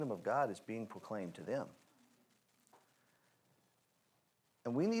kingdom of God is being proclaimed to them.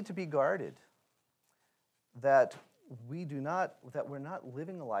 And we need to be guarded that we're not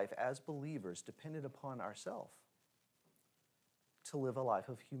living a life as believers dependent upon ourselves, to live a life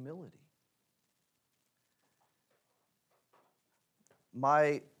of humility.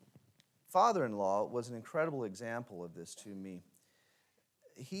 My father-in-law was an incredible example of this to me.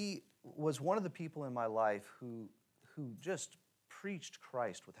 He was one of the people in my life who just preached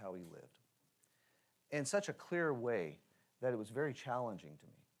Christ with how he lived in such a clear way that it was very challenging to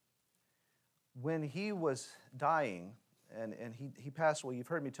me. When he was dying, and he passed away, you've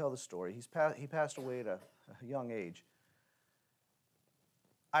heard me tell the story, he passed away at a young age.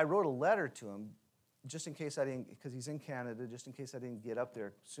 I wrote a letter to him just in case I didn't, because he's in Canada, just in case I didn't get up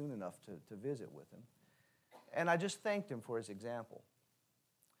there soon enough to visit with him. And I just thanked him for his example.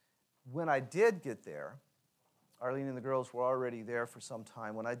 When I did get there, Arlene and the girls were already there for some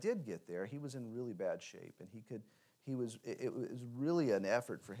time. When I did get there, he was in really bad shape, and it was really an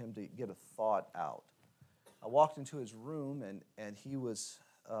effort for him to get a thought out. I walked into his room, and he was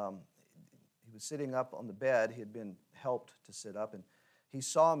sitting up on the bed. He had been helped to sit up, and he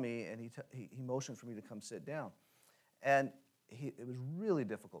saw me, and he motioned for me to come sit down. And it was really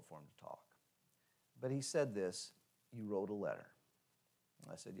difficult for him to talk. But he said this, "You wrote a letter."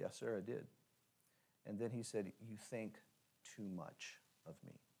 I said, "Yes, sir, I did." And then he said, "You think too much of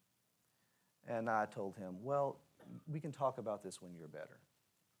me." And I told him, "Well, we can talk about this when you're better."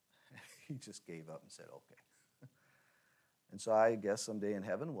 He just gave up and said, "Okay." And so I guess someday in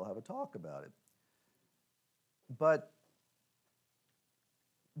heaven we'll have a talk about it. But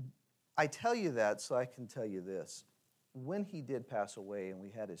I tell you that so I can tell you this. When he did pass away and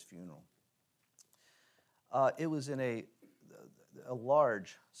we had his funeral, it was in a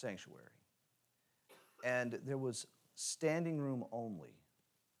large sanctuary. And there was standing room only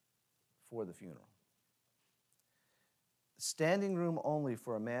for the funeral. Standing room only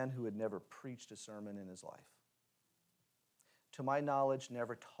for a man who had never preached a sermon in his life. To my knowledge,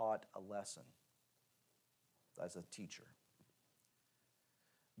 never taught a lesson as a teacher.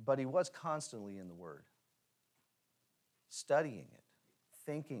 But he was constantly in the Word, studying it,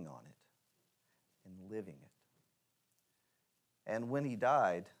 thinking on it, and living it. And when he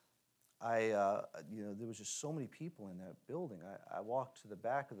died, there was just so many people in that building. I walked to the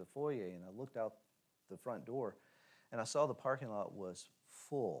back of the foyer and I looked out the front door, and I saw the parking lot was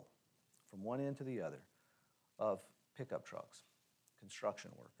full from one end to the other of pickup trucks,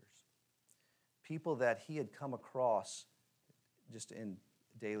 construction workers, people that he had come across just in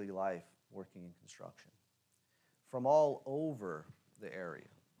daily life working in construction from all over the area.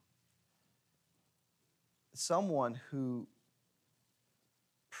 Someone who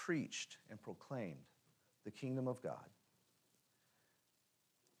preached and proclaimed the kingdom of God,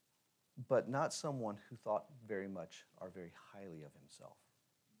 but not someone who thought very much or very highly of himself.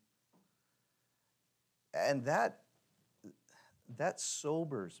 And that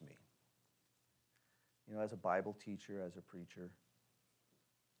sobers me. As a Bible teacher, as a preacher,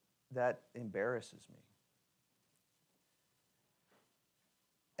 that embarrasses me.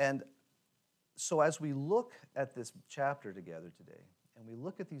 And so as we look at this chapter together today, and we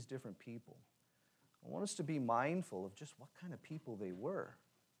look at these different people, I want us to be mindful of just what kind of people they were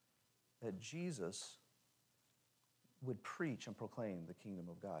that Jesus would preach and proclaim the kingdom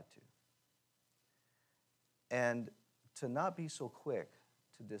of God to. And to not be so quick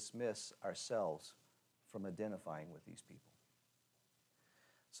to dismiss ourselves from identifying with these people.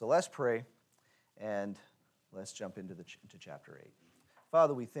 So let's pray, and let's jump into chapter 8.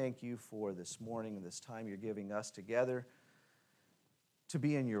 Father, we thank you for this morning and this time you're giving us together to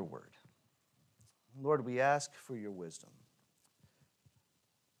be in your word. Lord, we ask for your wisdom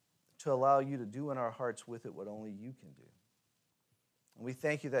to allow you to do in our hearts with it what only you can do. And we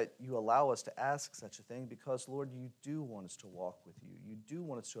thank you that you allow us to ask such a thing because, Lord, you do want us to walk with you. You do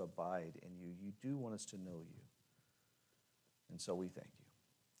want us to abide in you. You do want us to know you. And so we thank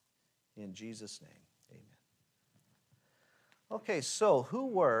you. In Jesus' name, amen. Okay, so who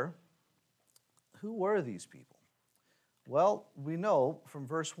were these people? Well, we know from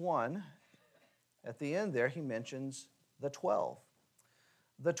verse 1, at the end there, he mentions the 12.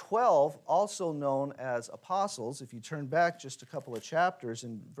 The 12, also known as apostles, if you turn back just a couple of chapters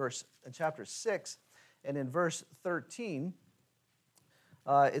in chapter 6 and in verse 13,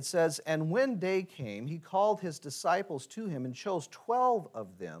 it says, "And when day came, he called his disciples to him and chose 12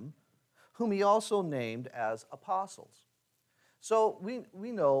 of them, whom he also named as apostles." So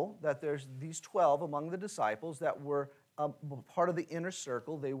we know that there's these 12 among the disciples that were part of the inner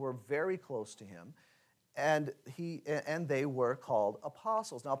circle. They were very close to him. and they were called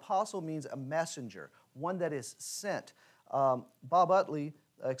apostles. Now, apostle means a messenger, one that is sent. Bob Utley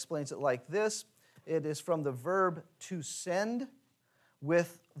explains it like this. It is from the verb to send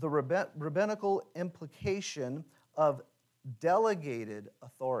with the rabbinical implication of delegated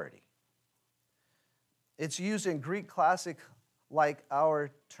authority. It's used in Greek classic like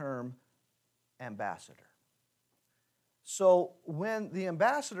our term ambassador. So when the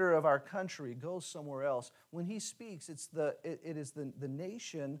ambassador of our country goes somewhere else, when he speaks, it is the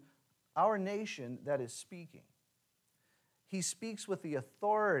nation, our nation, that is speaking. He speaks with the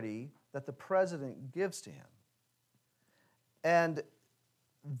authority that the president gives to him. And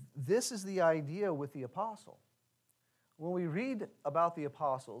this is the idea with the apostle. When we read about the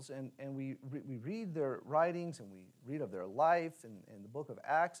apostles and we read their writings and we read of their life in the book of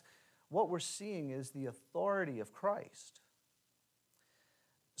Acts, what we're seeing is the authority of Christ.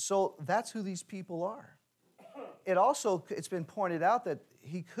 So that's who these people are. It's been pointed out that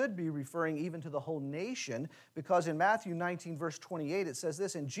he could be referring even to the whole nation, because in Matthew 19, verse 28, it says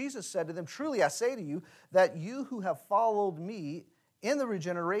this, "And Jesus said to them, Truly I say to you, that you who have followed me in the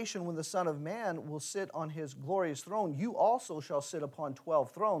regeneration when the Son of Man will sit on his glorious throne, you also shall sit upon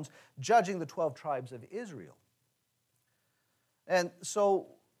 12 thrones, judging the 12 tribes of Israel." And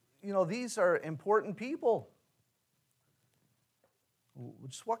so, these are important people.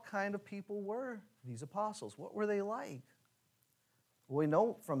 Just what kind of people were these apostles? What were they like? Well, we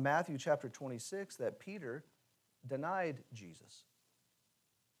know from Matthew chapter 26 that Peter denied Jesus.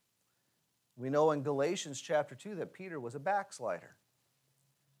 We know in Galatians chapter 2 that Peter was a backslider,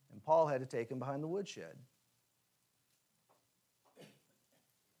 and Paul had to take him behind the woodshed.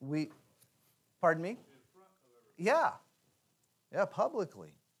 Pardon me? Yeah,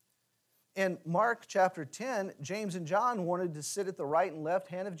 publicly. In Mark chapter 10, James and John wanted to sit at the right and left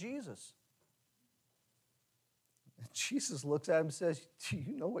hand of Jesus. And Jesus looks at him and says, "Do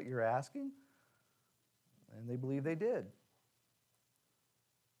you know what you're asking?" And they believe they did.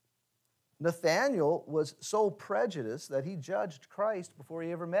 Nathanael was so prejudiced that he judged Christ before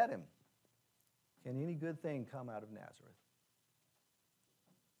he ever met him. Can any good thing come out of Nazareth?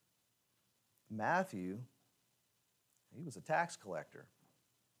 Matthew, he was a tax collector.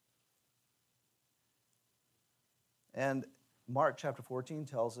 And Mark chapter 14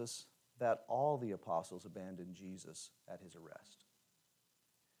 tells us that all the apostles abandoned Jesus at his arrest.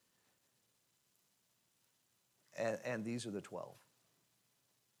 And these are the 12.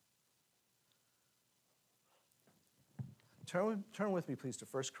 Turn with me, please, to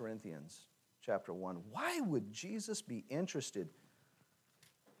 1 Corinthians chapter 1. Why would Jesus be interested?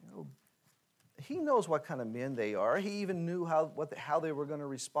 He knows what kind of men they are. He even knew how they were going to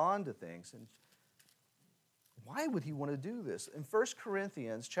respond to things. And why would he want to do this? In 1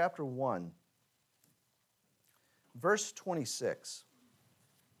 Corinthians chapter 1, verse 26.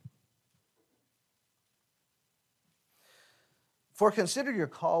 "For consider your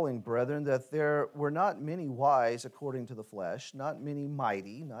calling, brethren, that there were not many wise according to the flesh, not many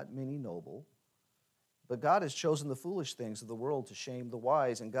mighty, not many noble. But God has chosen the foolish things of the world to shame the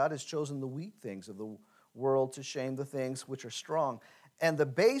wise, and God has chosen the weak things of the world to shame the things which are strong, and the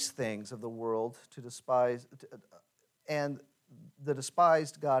base things of the world to despise, and the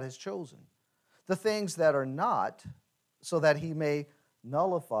despised God has chosen, the things that are not, so that he may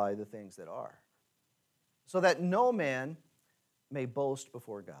nullify the things that are, so that no man may boast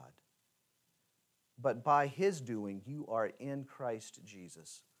before God. But by his doing you are in Christ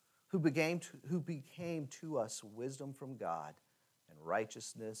Jesus, who became to us wisdom from God, and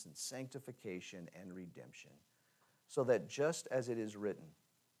righteousness and sanctification and redemption, so that just as it is written,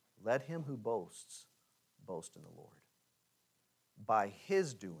 let him who boasts boast in the Lord. By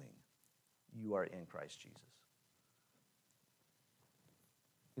his doing you are in Christ Jesus."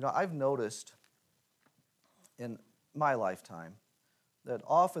 I've noticed in my lifetime that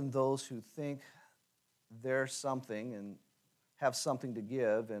often those who think they're something and have something to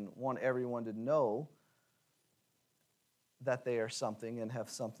give and want everyone to know that they are something and have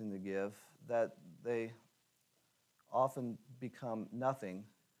something to give, that they often become nothing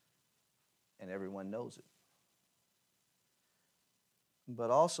and everyone knows it. But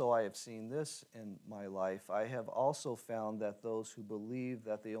also I have seen this in my life. I have also found that those who believe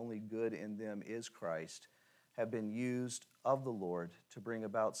that the only good in them is Christ have been used of the Lord to bring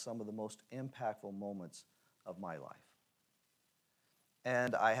about some of the most impactful moments of my life.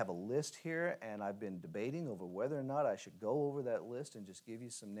 And I have a list here, and I've been debating over whether or not I should go over that list and just give you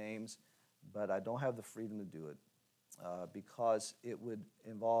some names, but I don't have the freedom to do it because it would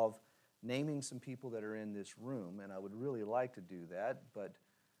involve naming some people that are in this room, and I would really like to do that, but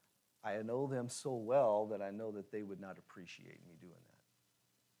I know them so well that I know that they would not appreciate me doing that.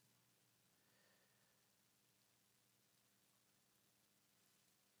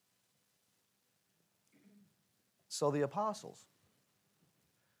 So the apostles,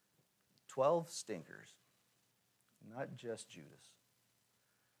 12 stinkers, not just Judas,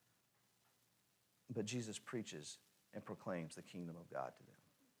 but Jesus preaches and proclaims the kingdom of God to them.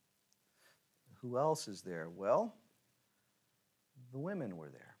 Who else is there? Well, the women were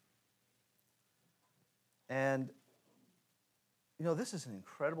there. And, this is an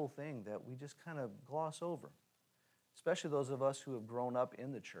incredible thing that we just kind of gloss over, especially those of us who have grown up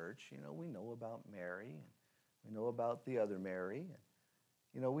in the church. We know about Mary, and we know about the other Mary,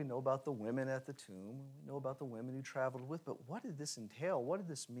 and, we know about the women at the tomb, and we know about the women who traveled with, but what did this entail? What did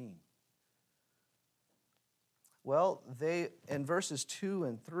this mean? Well, in verses 2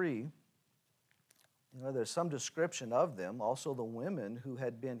 and 3, there's some description of them. Also the women who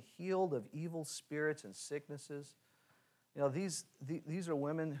had been healed of evil spirits and sicknesses. These are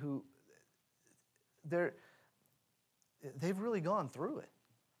women who, they've really gone through it.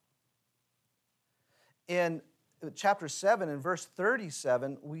 In chapter 7 and verse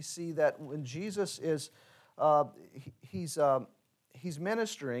 37, we see that when Jesus is, he's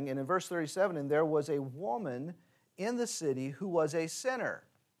ministering, and in verse 37, and there was a woman in the city who was a sinner.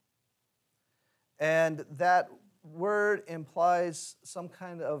 And that word implies some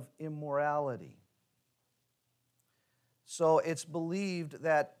kind of immorality. So it's believed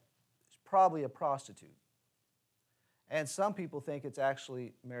that it's probably a prostitute. And some people think it's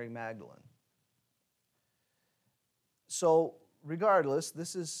actually Mary Magdalene. So regardless,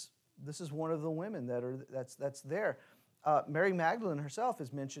 this is one of the women that's there. Mary Magdalene herself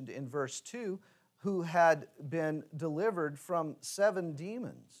is mentioned in verse 2, who had been delivered from 7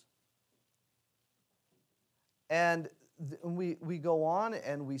 demons. And we go on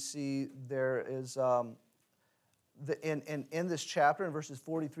and we see there is, in this chapter, in verses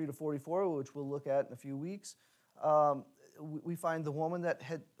 43 to 44, which we'll look at in a few weeks, we find the woman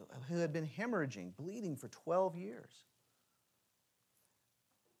who had been hemorrhaging, bleeding for 12 years.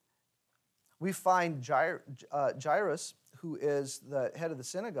 We find Jairus, who is the head of the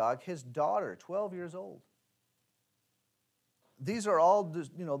synagogue, his daughter, 12 years old. These are all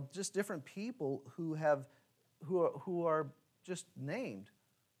just different people who are just named,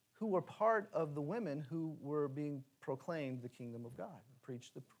 who were part of the women who were being proclaimed the kingdom of God,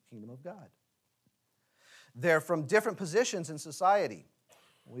 preached the kingdom of God. They're from different positions in society.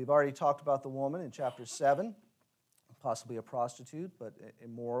 We've already talked about the woman in chapter 7, possibly a prostitute, but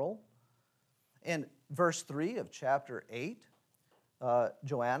immoral. In verse 3 of chapter 8,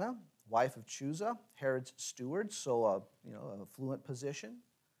 Joanna, wife of Chusa, Herod's steward, so a affluent position.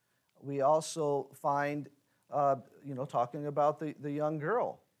 We also find, talking about the young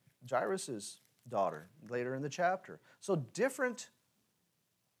girl, Jairus' daughter, later in the chapter. So different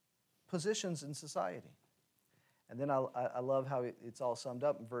positions in society. And then I love how it's all summed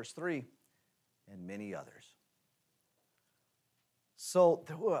up in verse 3, and many others. So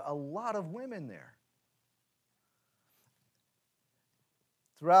there were a lot of women there.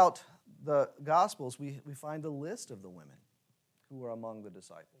 Throughout the Gospels, we find a list of the women who were among the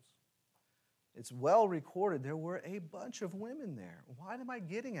disciples. It's well recorded there were a bunch of women there. What am I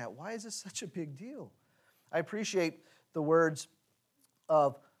getting at? Why is this such a big deal? I appreciate the words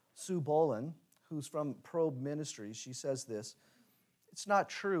of Sue Boland, who's from Probe Ministries. She says this: "It's not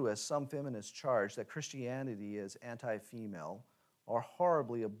true, as some feminists charge, that Christianity is anti-female or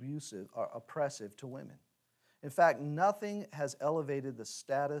horribly abusive or oppressive to women. In fact, nothing has elevated the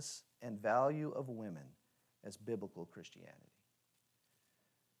status and value of women as biblical Christianity."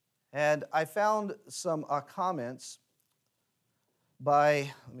 And I found some comments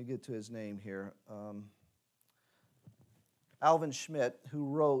by, let me get to his name here, Alvin Schmidt, who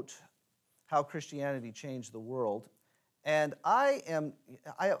wrote How Christianity Changed the World. And I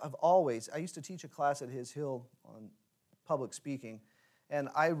used to teach a class at His Hill on public speaking, and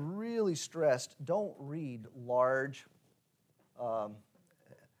I really stressed, don't read large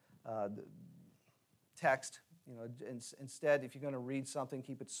text. Instead, if you're going to read something,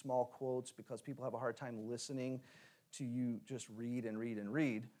 keep it small quotes, because people have a hard time listening to you just read and read and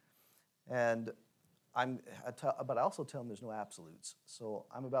read. And but I also tell them there's no absolutes. So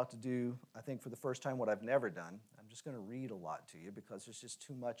I'm about to do, I think for the first time, what I've never done. I'm just going to read a lot to you because there's just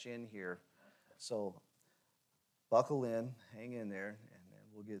too much in here. So buckle in, hang in there, and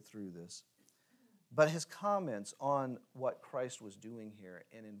we'll get through this. But his comments on what Christ was doing here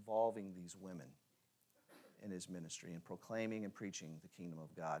in involving these women in his ministry and proclaiming and preaching the kingdom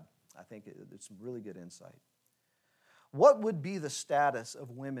of God, I think it's some really good insight. What would be the status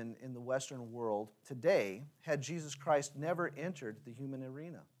of women in the Western world today had Jesus Christ never entered the human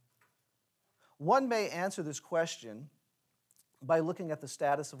arena? One may answer this question by looking at the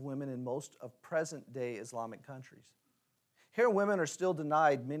status of women in most of present-day Islamic countries. Here, women are still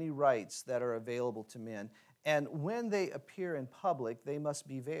denied many rights that are available to men, and when they appear in public, they must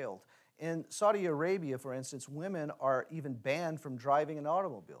be veiled. In Saudi Arabia, for instance, women are even banned from driving an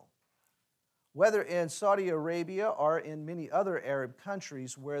automobile. Whether in Saudi Arabia or in many other Arab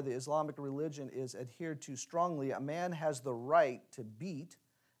countries where the Islamic religion is adhered to strongly, a man has the right to beat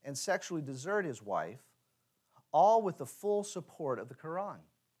and sexually desert his wife, all with the full support of the Quran.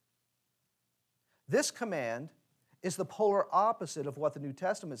 This command is the polar opposite of what the New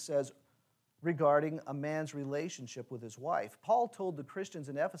Testament says regarding a man's relationship with his wife. Paul told the Christians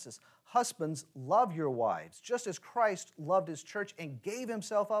in Ephesus, "Husbands, love your wives, just as Christ loved his church and gave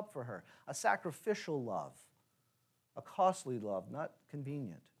himself up for her." A sacrificial love, a costly love, not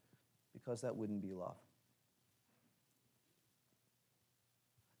convenient, because that wouldn't be love.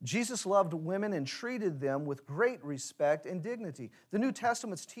 Jesus loved women and treated them with great respect and dignity. The New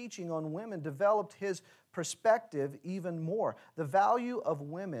Testament's teaching on women developed his perspective even more. The value of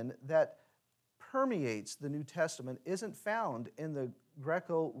women that permeates the New Testament isn't found in the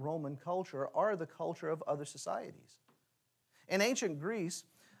Greco-Roman culture or the culture of other societies. In ancient Greece,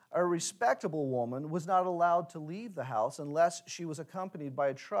 a respectable woman was not allowed to leave the house unless she was accompanied by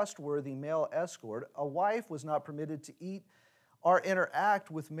a trustworthy male escort. A wife was not permitted to eat or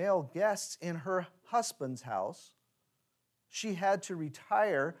interact with male guests in her husband's house. She had to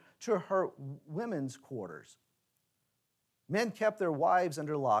retire to her women's quarters. Men kept their wives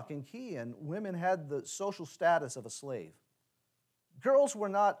under lock and key, and women had the social status of a slave. Girls were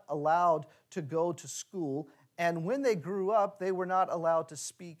not allowed to go to school, and when they grew up, they were not allowed to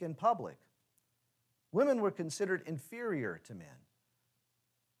speak in public. Women were considered inferior to men.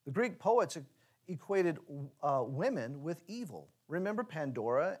 The Greek poets equated women with evil. Remember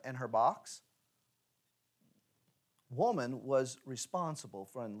Pandora and her box? Woman was responsible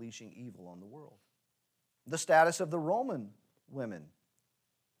for unleashing evil on the world. The status of the Roman women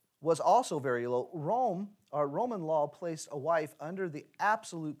was also very low. Roman law placed a wife under the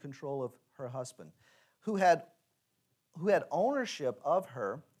absolute control of her husband, who had ownership of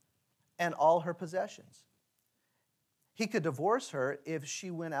her and all her possessions. He could divorce her if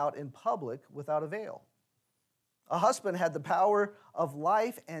she went out in public without a veil. A husband had the power of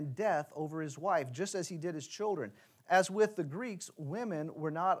life and death over his wife, just as he did his children. As with the Greeks, women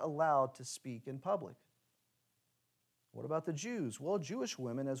were not allowed to speak in public. What about the Jews? Well, Jewish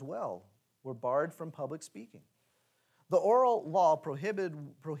women as well were barred from public speaking. The oral law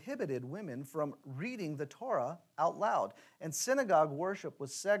prohibited women from reading the Torah out loud, and synagogue worship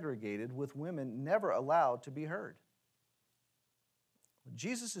was segregated, with women never allowed to be heard.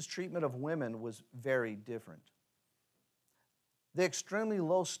 Jesus' treatment of women was very different. The extremely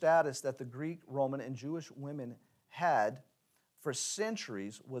low status that the Greek, Roman, and Jewish women had for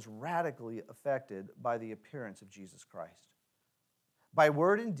centuries was radically affected by the appearance of Jesus Christ. By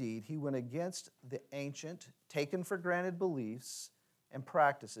word and deed, he went against the ancient, taken for granted beliefs and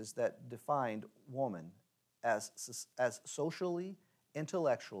practices that defined woman as socially,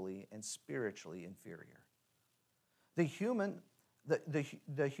 intellectually, and spiritually inferior. The humane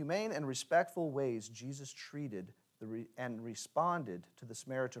and respectful ways Jesus treated and responded to the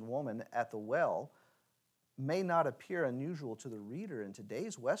Samaritan woman at the well may not appear unusual to the reader in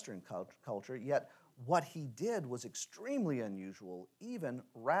today's Western culture, yet what he did was extremely unusual, even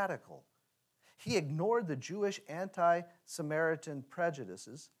radical. He ignored the Jewish anti-Samaritan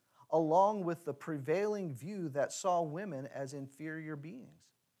prejudices, along with the prevailing view that saw women as inferior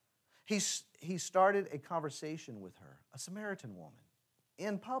beings. He started a conversation with her, a Samaritan woman,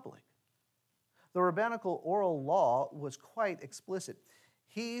 in public. The rabbinical oral law was quite explicit.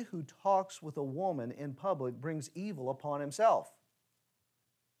 He who talks with a woman in public brings evil upon himself.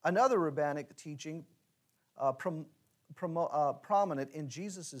 Another rabbinic teaching prominent in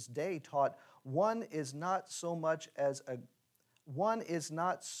Jesus' day taught one is not to so much as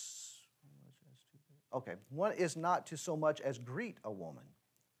greet a woman.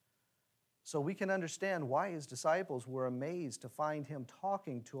 So we can understand why his disciples were amazed to find him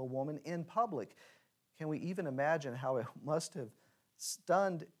talking to a woman in public. Can we even imagine how it must have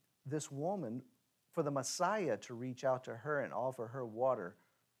stunned this woman for the Messiah to reach out to her and offer her water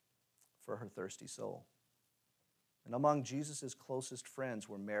for her thirsty soul? And among Jesus' closest friends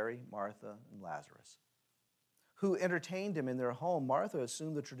were Mary, Martha, and Lazarus, who entertained him in their home. Martha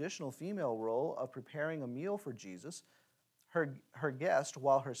assumed the traditional female role of preparing a meal for Jesus, her guest,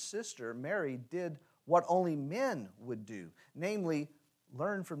 while her sister Mary did what only men would do, namely,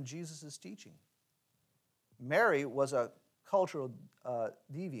 learn from Jesus' teaching. Mary was a cultural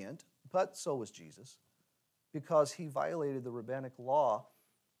deviant, but so was Jesus, because he violated the rabbinic law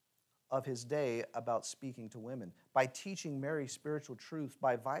of his day about speaking to women. By teaching Mary spiritual truth,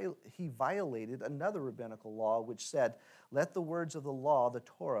 he violated another rabbinical law which said, let the words of the law, the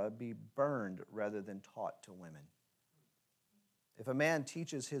Torah, be burned rather than taught to women. If a man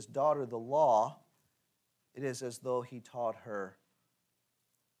teaches his daughter the law, it is as though he taught her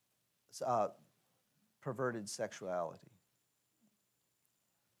perverted sexuality.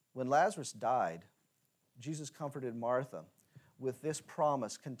 When Lazarus died, Jesus comforted Martha with this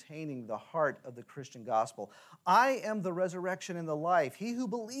promise containing the heart of the Christian gospel. I am the resurrection and the life. He who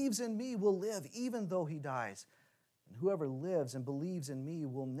believes in me will live even though he dies. And whoever lives and believes in me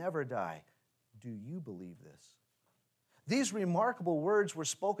will never die. Do you believe this? These remarkable words were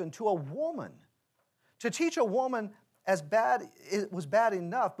spoken to a woman. To teach a woman it was bad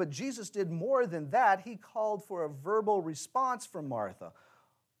enough, but Jesus did more than that. He called for a verbal response from Martha.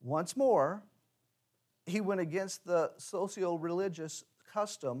 Once more, he went against the socio-religious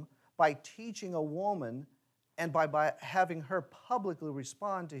custom by teaching a woman and by having her publicly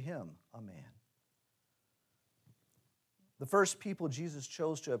respond to him, a man. The first people Jesus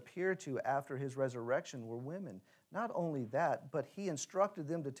chose to appear to after his resurrection were women. Not only that, but he instructed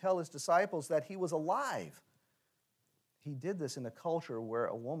them to tell his disciples that he was alive. He did this in a culture where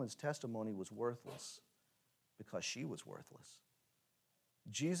a woman's testimony was worthless because she was worthless.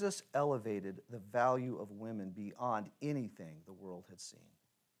 Jesus elevated the value of women beyond anything the world had seen.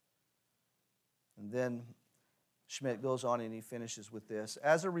 And then Schmidt goes on and he finishes with this.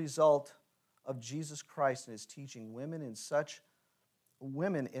 As a result of Jesus Christ and his teaching, women in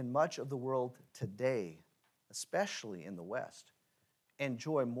much of the world today, especially in the West,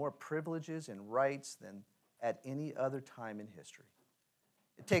 enjoy more privileges and rights than at any other time in history.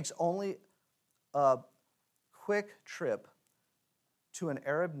 It takes only a quick trip to an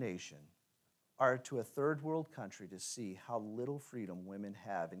Arab nation or to a third world country to see how little freedom women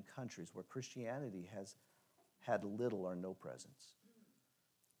have in countries where Christianity has had little or no presence.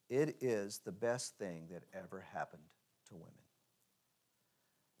 It is the best thing that ever happened to women.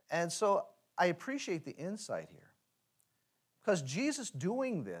 And so I appreciate the insight here, because Jesus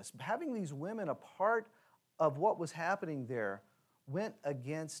doing this, having these women a part of what was happening there, went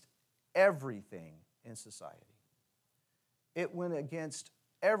against everything in society. It went against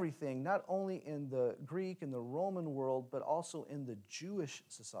everything, not only in the Greek and the Roman world, but also in the Jewish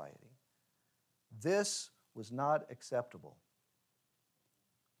society. This was not acceptable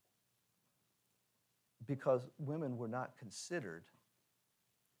because women were not considered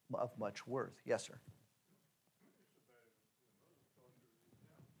of much worth. Yes, sir.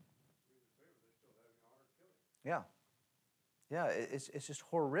 Yeah. Yeah, it's just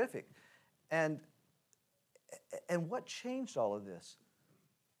horrific. And what changed all of this?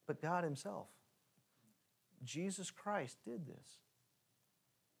 But God himself. Jesus Christ did this.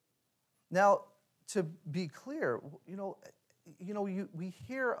 Now, to be clear, we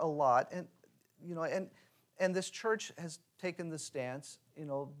hear a lot, and this church has taken the stance,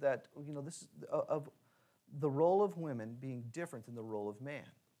 that this is of the role of women being different than the role of man.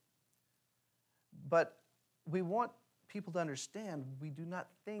 But we want people to understand we do not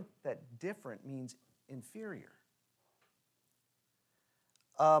think that different means inferior.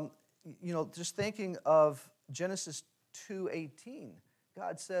 Just thinking of Genesis 2:18,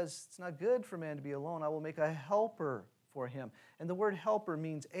 God says, it's not good for man to be alone. I will make a helper for him. And the word helper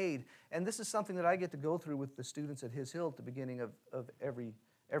means aid. And this is something that I get to go through with the students at His Hill at the beginning of every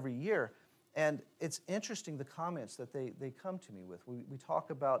year. And it's interesting the comments that they come to me with. We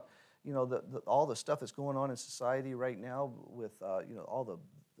talk about, all the stuff that's going on in society right now with, all the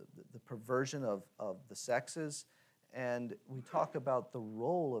perversion of the sexes. And we talk about the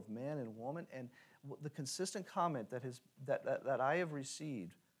role of man and woman. And the consistent comment that I have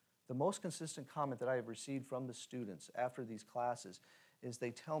received, the most consistent comment that I have received from the students after these classes is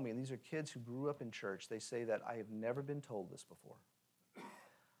they tell me, and these are kids who grew up in church, they say that I have never been told this before.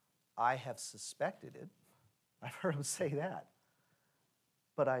 I have suspected it. I've heard them say that.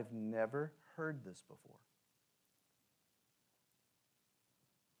 But I've never heard this before.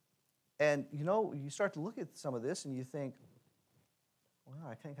 And, you start to look at some of this and you think, well,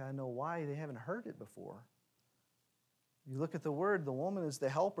 I think I know why they haven't heard it before. You look at the word, the woman is the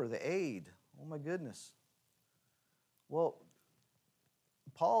helper, the aid. Oh, my goodness. Well,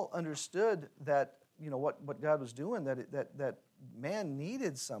 Paul understood that, what God was doing, that man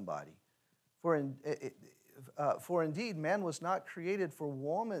needed somebody For indeed, man was not created for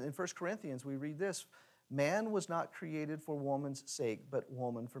woman. In 1 Corinthians, we read this, man was not created for woman's sake, but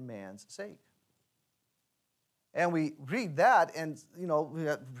woman for man's sake. And we read that, and we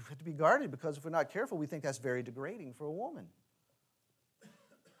have to be guarded, because if we're not careful, we think that's very degrading for a woman.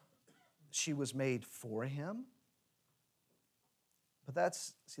 She was made for him. But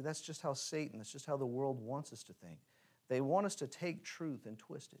that's just how Satan, that's just how the world wants us to think. They want us to take truth and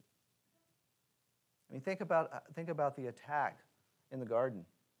twist it. I mean, think about the attack in the garden.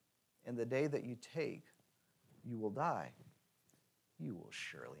 In the day that you take, you will die. You will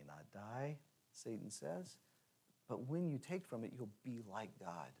surely not die, Satan says. But when you take from it, you'll be like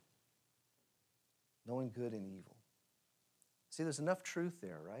God, knowing good and evil. See, there's enough truth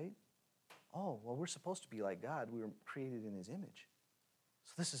there, right? Oh, well, we're supposed to be like God. We were created in his image.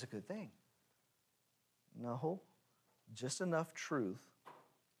 So this is a good thing. No, just enough truth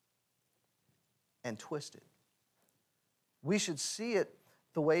and twist it. We should see it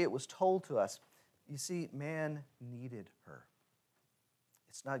the way it was told to us. You see, man needed her.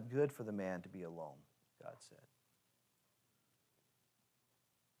 It's not good for the man to be alone, God said.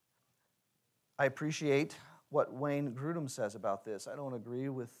 I appreciate what Wayne Grudem says about this. I don't agree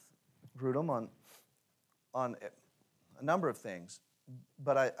with Grudem on a number of things,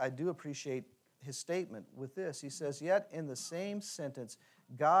 but I do appreciate his statement with this. He says, yet in the same sentence,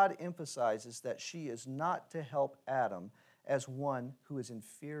 God emphasizes that she is not to help Adam as one who is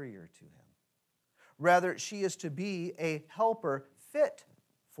inferior to him. Rather, she is to be a helper fit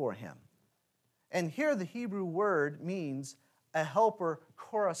for him. And here the Hebrew word means a helper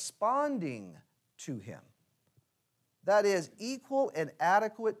corresponding to him. That is, equal and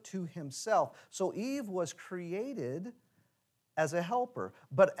adequate to himself. So Eve was created as a helper,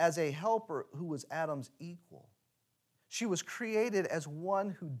 but as a helper who was Adam's equal. She was created as one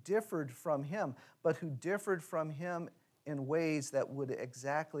who differed from him, but who differed from him in ways that would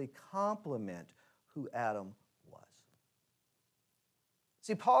exactly complement who Adam was.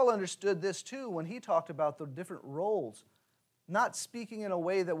 See, Paul understood this too when he talked about the different roles, not speaking in a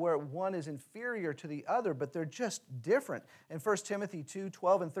way that where one is inferior to the other, but they're just different. In 1 Timothy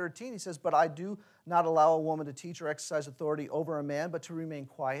 2:12 and 13, he says, but I do not allow a woman to teach or exercise authority over a man, but to remain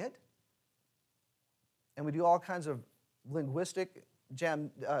quiet. And we do all kinds of linguistic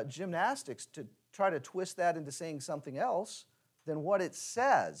gymnastics to try to twist that into saying something else than what it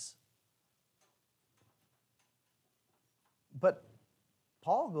says. But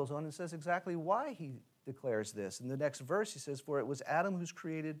Paul goes on and says exactly why he declares this. In the next verse, he says, for it was Adam who's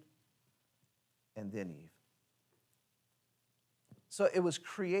created, and then Eve. So it was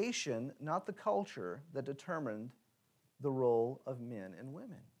creation, not the culture, that determined the role of men and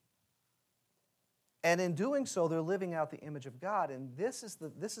women. And in doing so, they're living out the image of God. And this is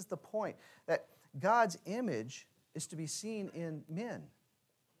the point, that God's image is to be seen in men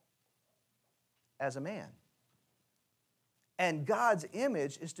as a man. And God's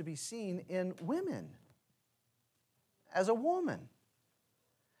image is to be seen in women as a woman.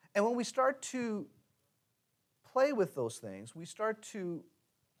 And when we start to play with those things, we start to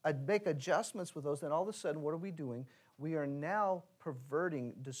make adjustments with those, then all of a sudden, what are we doing? We are now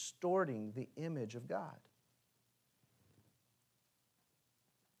perverting, distorting the image of God.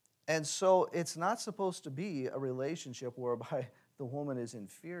 And so it's not supposed to be a relationship whereby the woman is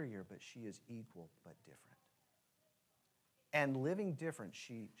inferior, but she is equal but different. And living different,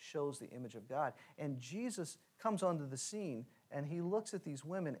 she shows the image of God. And Jesus comes onto the scene, and he looks at these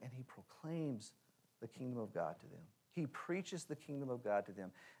women, and he proclaims the kingdom of God to them. He preaches the kingdom of God to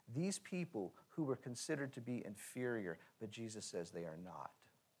them. These people who were considered to be inferior, but Jesus says they are not.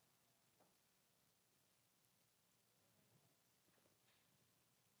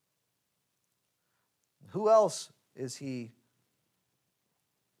 Who else is he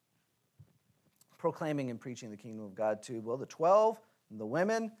proclaiming and preaching the kingdom of God to? Well, the 12, the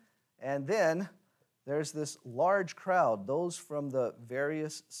women, and then there's this large crowd, those from the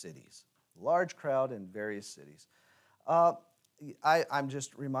various cities. Large crowd in various cities. I'm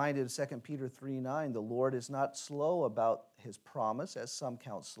just reminded of 2 Peter 3:9, the Lord is not slow about his promise, as some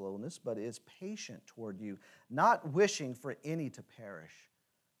count slowness, but is patient toward you, not wishing for any to perish,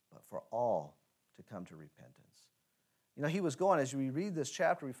 but for all to come to repentance. You know, he was going, as we read this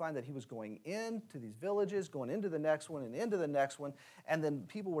chapter, we find that he was going into these villages, going into the next one and into the next one, and then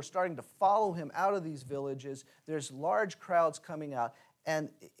people were starting to follow him out of these villages. There's large crowds coming out, and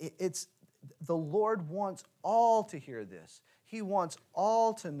it's the Lord wants all to hear this. He wants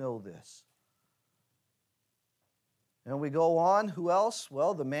all to know this. And we go on, who else?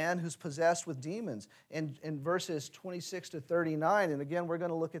 Well, the man who's possessed with demons. In verses 26 to 39, and again, we're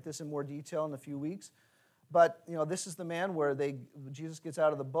going to look at this in more detail in a few weeks, But, this is the man where Jesus gets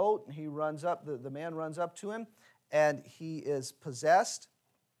out of the boat, and he runs up, the man runs up to him, and he is possessed.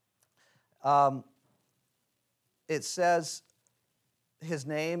 It says his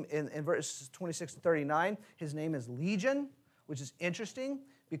name in verses 26 to 39, his name is Legion, which is interesting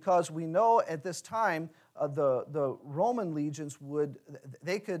because we know at this time the Roman legions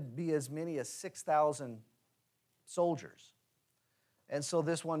they could be as many as 6,000 soldiers. And so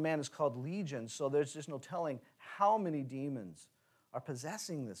this one man is called Legion, so there's just no telling how many demons are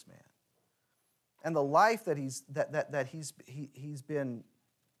possessing this man. And the life that he's been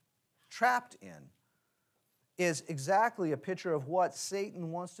trapped in is exactly a picture of what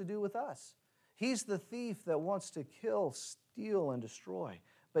Satan wants to do with us. He's the thief that wants to kill, steal, and destroy.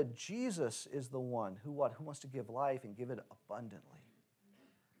 But Jesus is the one who wants to give life and give it abundantly.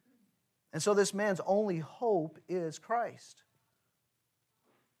 And so this man's only hope is Christ.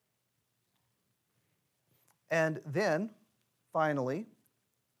 And then, finally,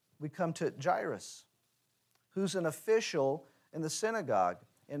 we come to Jairus, who's an official in the synagogue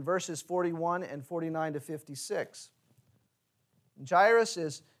in verses 41 and 49 to 56. Jairus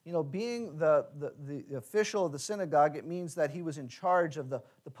is, being the official of the synagogue, it means that he was in charge of the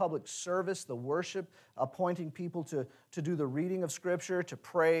public service, the worship, appointing people to do the reading of Scripture, to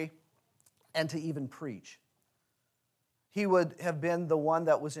pray, and to even preach. He would have been the one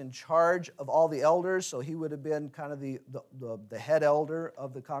that was in charge of all the elders, so he would have been kind of the head elder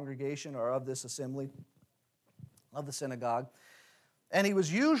of the congregation or of this assembly, of the synagogue. And he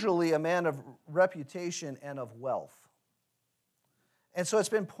was usually a man of reputation and of wealth. And so it's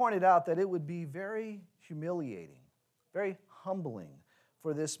been pointed out that it would be very humiliating, very humbling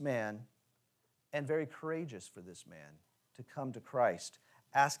for this man, and very courageous for this man to come to Christ,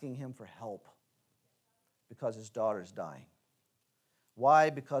 asking him for help because his daughter's dying. Why?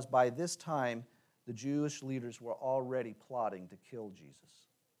 Because by this time, the Jewish leaders were already plotting to kill Jesus.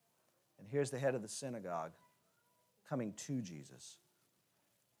 And here's the head of the synagogue coming to Jesus.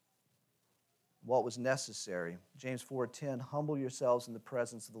 What was necessary? James 4:10, humble yourselves in the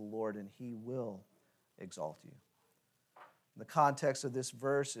presence of the Lord, and he will exalt you. The context of this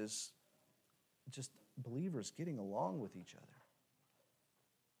verse is just believers getting along with each other.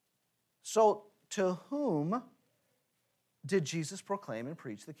 So, to whom did Jesus proclaim and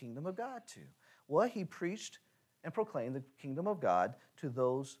preach the kingdom of God to? Well, he preached and proclaimed the kingdom of God to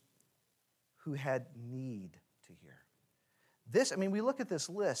those who had need to hear. We look at this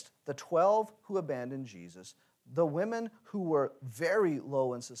list, the 12 who abandoned Jesus, the women who were very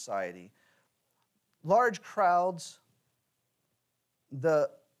low in society, large crowds, the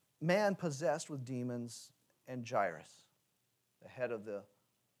man possessed with demons, and Jairus, the head of the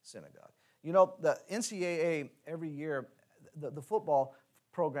synagogue. The NCAA every year, the football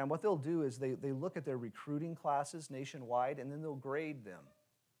program, what they'll do is they look at their recruiting classes nationwide, and then they'll grade them.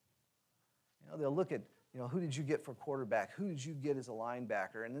 They'll look at, who did you get for quarterback? Who did you get as a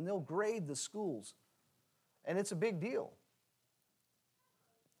linebacker? And then they'll grade the schools. And it's a big deal.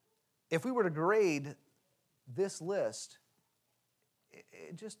 If we were to grade this list,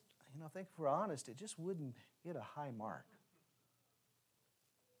 it just, I think if we're honest, it just wouldn't get a high mark.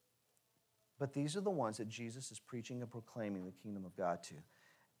 But these are the ones that Jesus is preaching and proclaiming the kingdom of God to.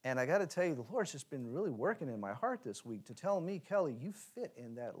 And I got to tell you, the Lord's just been really working in my heart this week to tell me, Kelly, you fit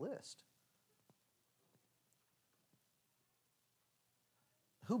in that list.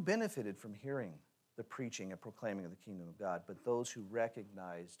 Who benefited from hearing the preaching and proclaiming of the kingdom of God but those who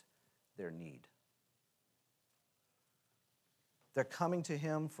recognized their need? They're coming to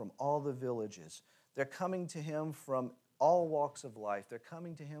him from all the villages. They're coming to him from all walks of life. They're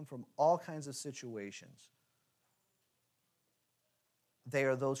coming to him from all kinds of situations. They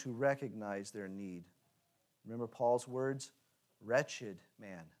are those who recognize their need. Remember Paul's words? Wretched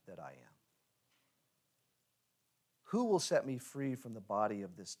man that I am. Who will set me free from the body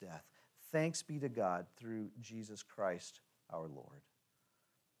of this death? Thanks be to God through Jesus Christ our Lord.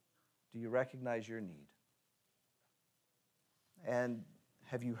 Do you recognize your need? And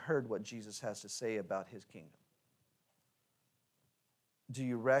have you heard what Jesus has to say about his kingdom? Do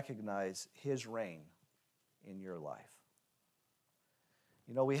you recognize his reign in your life?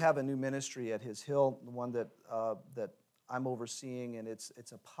 We have a new ministry at His Hill, the one that I'm overseeing, and it's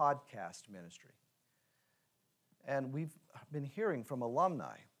a podcast ministry. And we've been hearing from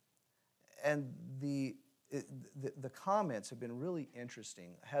alumni, and the comments have been really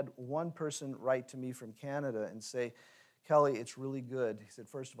interesting. I had one person write to me from Canada and say, Kelly, it's really good. He said,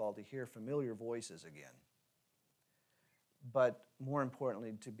 first of all, to hear familiar voices again. But more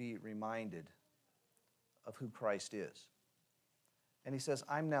importantly, to be reminded of who Christ is. And he says,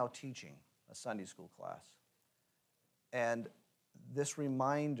 I'm now teaching a Sunday school class. And this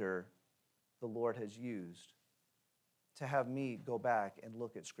reminder the Lord has used to have me go back and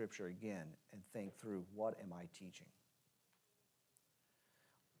look at Scripture again and think through, what am I teaching?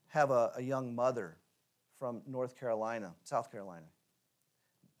 Have a young mother from North Carolina,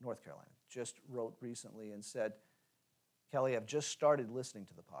 just wrote recently and said, Kelly, I've just started listening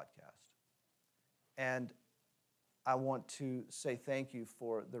to the podcast. And I want to say thank you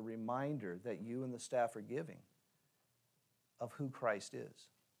for the reminder that you and the staff are giving of who Christ is.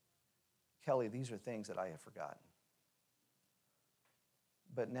 Kelly, these are things that I have forgotten.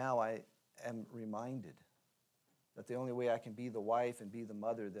 But now I am reminded that the only way I can be the wife and be the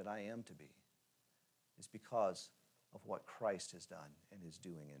mother that I am to be is because of what Christ has done and is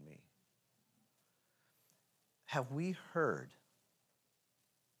doing in me. Have we heard,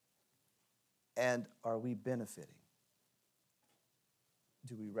 and are we benefiting?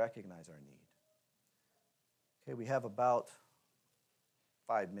 Do we recognize our need? Okay, we have about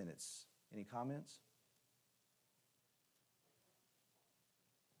 5 minutes. Any comments?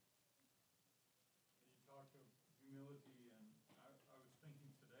 You talked of humility, and I was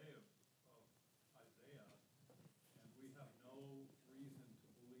thinking today of Isaiah, and we have no reason to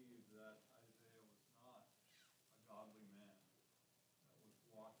believe that Isaiah was not a godly man that was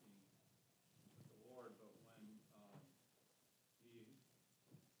walking with the Lord. But when he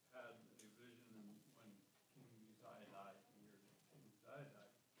had a vision, and when King Uzziah died,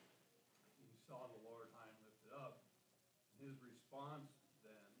 he saw the Lord high and lifted up. And his response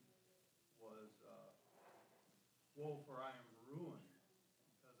then was, woe, for I am ruined,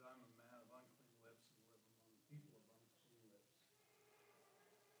 because I'm a man of unclean lips and live among people of unclean lips.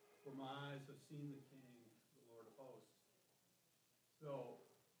 For my eyes have seen the King, the Lord of hosts. So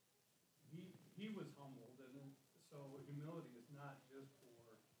he was humbled, and so humility is not just for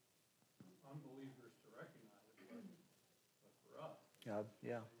unbelievers to recognize it, but for us.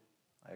 Yeah.